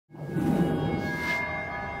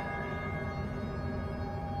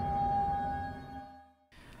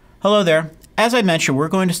Hello there. As I mentioned, we're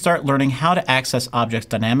going to start learning how to access objects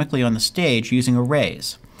dynamically on the stage using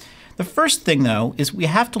arrays. The first thing, though, is we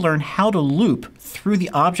have to learn how to loop through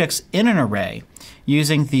the objects in an array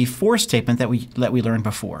using the for statement that we learned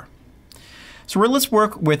before. So let's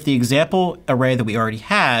work with the example array that we already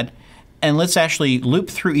had, and let's actually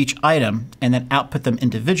loop through each item and then output them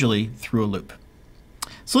individually through a loop.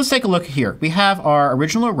 So let's take a look here. We have our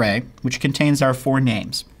original array, which contains our 4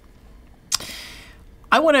 names.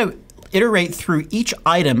 I want to iterate through each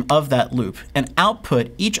item of that loop and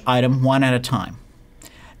output each item one at a time.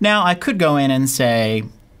 Now, I could go in and say,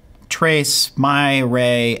 trace my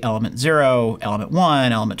array element 0, element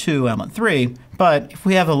 1, element 2, element 3. But if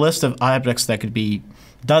we have a list of objects that could be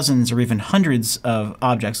dozens or even hundreds of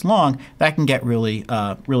objects long, that can get really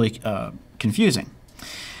confusing.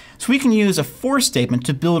 So we can use a for statement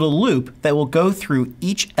to build a loop that will go through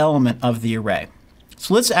each element of the array.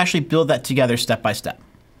 So let's actually build that together step by step.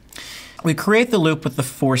 We create the loop with the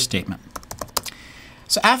for statement.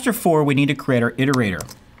 So after for, we need to create our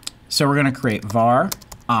iterator. So we're going to create var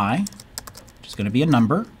I, which is going to be a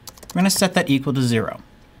number. We're going to set that equal to 0.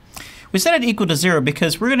 We set it equal to 0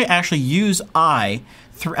 because we're going to actually use I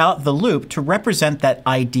throughout the loop to represent that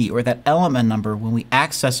ID, or that element number, when we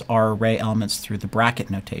access our array elements through the bracket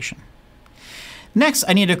notation. Next,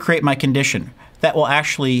 I need to create my condition that will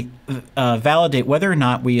actually validate whether or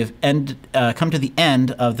not we have come to the end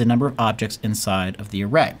of the number of objects inside of the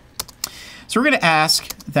array. So we're going to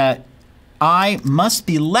ask that I must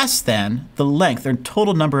be less than the length or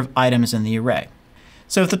total number of items in the array.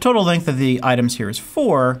 So if the total length of the items here is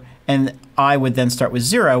 4, and I would then start with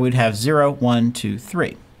 0, we'd have 0, 1, 2,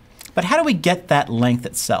 3. But how do we get that length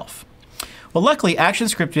itself? Well, luckily,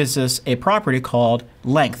 ActionScript gives us a property called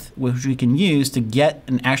length, which we can use to get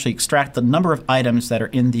and actually extract the number of items that are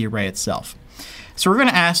in the array itself. So we're going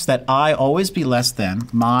to ask that I always be less than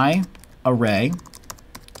my array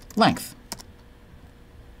length.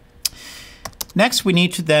 Next, we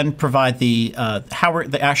need to then provide the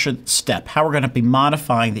actual step, how we're going to be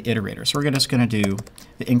modifying the iterator. So we're just going to do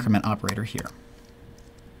the increment operator here.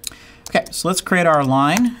 Okay, so let's create our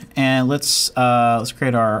line, and let's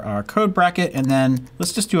create our code bracket, and then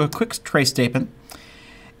let's just do a quick trace statement.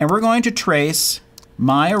 And we're going to trace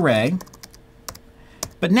my array.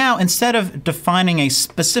 But now, instead of defining a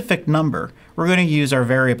specific number, we're going to use our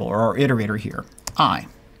variable, or our iterator here, I.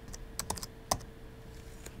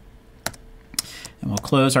 And we'll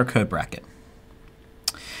close our code bracket.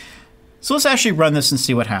 So let's actually run this and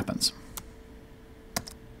see what happens.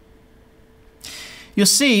 You'll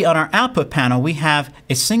see on our output panel we have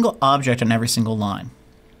a single object on every single line.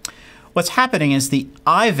 What's happening is the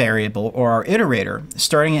I variable, or our iterator, is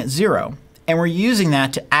starting at 0, and we're using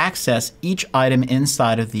that to access each item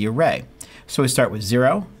inside of the array. So we start with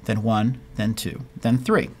 0, then 1, then 2, then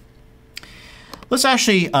 3. Let's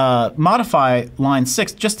actually modify line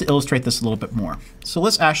 6 just to illustrate this a little bit more. So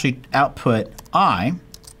let's actually output I,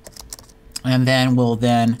 and then we'll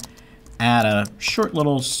then add a short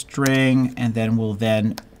little string, and then we'll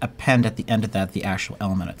then append at the end of that the actual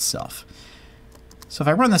element itself. So if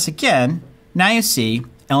I run this again, now you see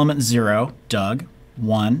element 0, Doug,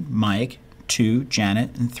 1, Mike, 2,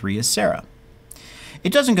 Janet, and 3 is Sarah.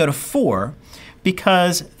 It doesn't go to 4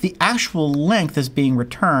 because the actual length is being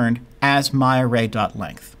returned as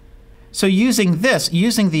myArray.length. So using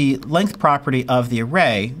the length property of the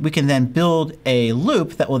array, we can then build a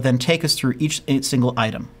loop that will then take us through each single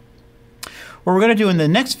item. What we're going to do in the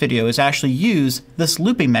next video is actually use this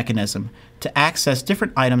looping mechanism to access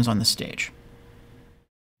different items on the stage.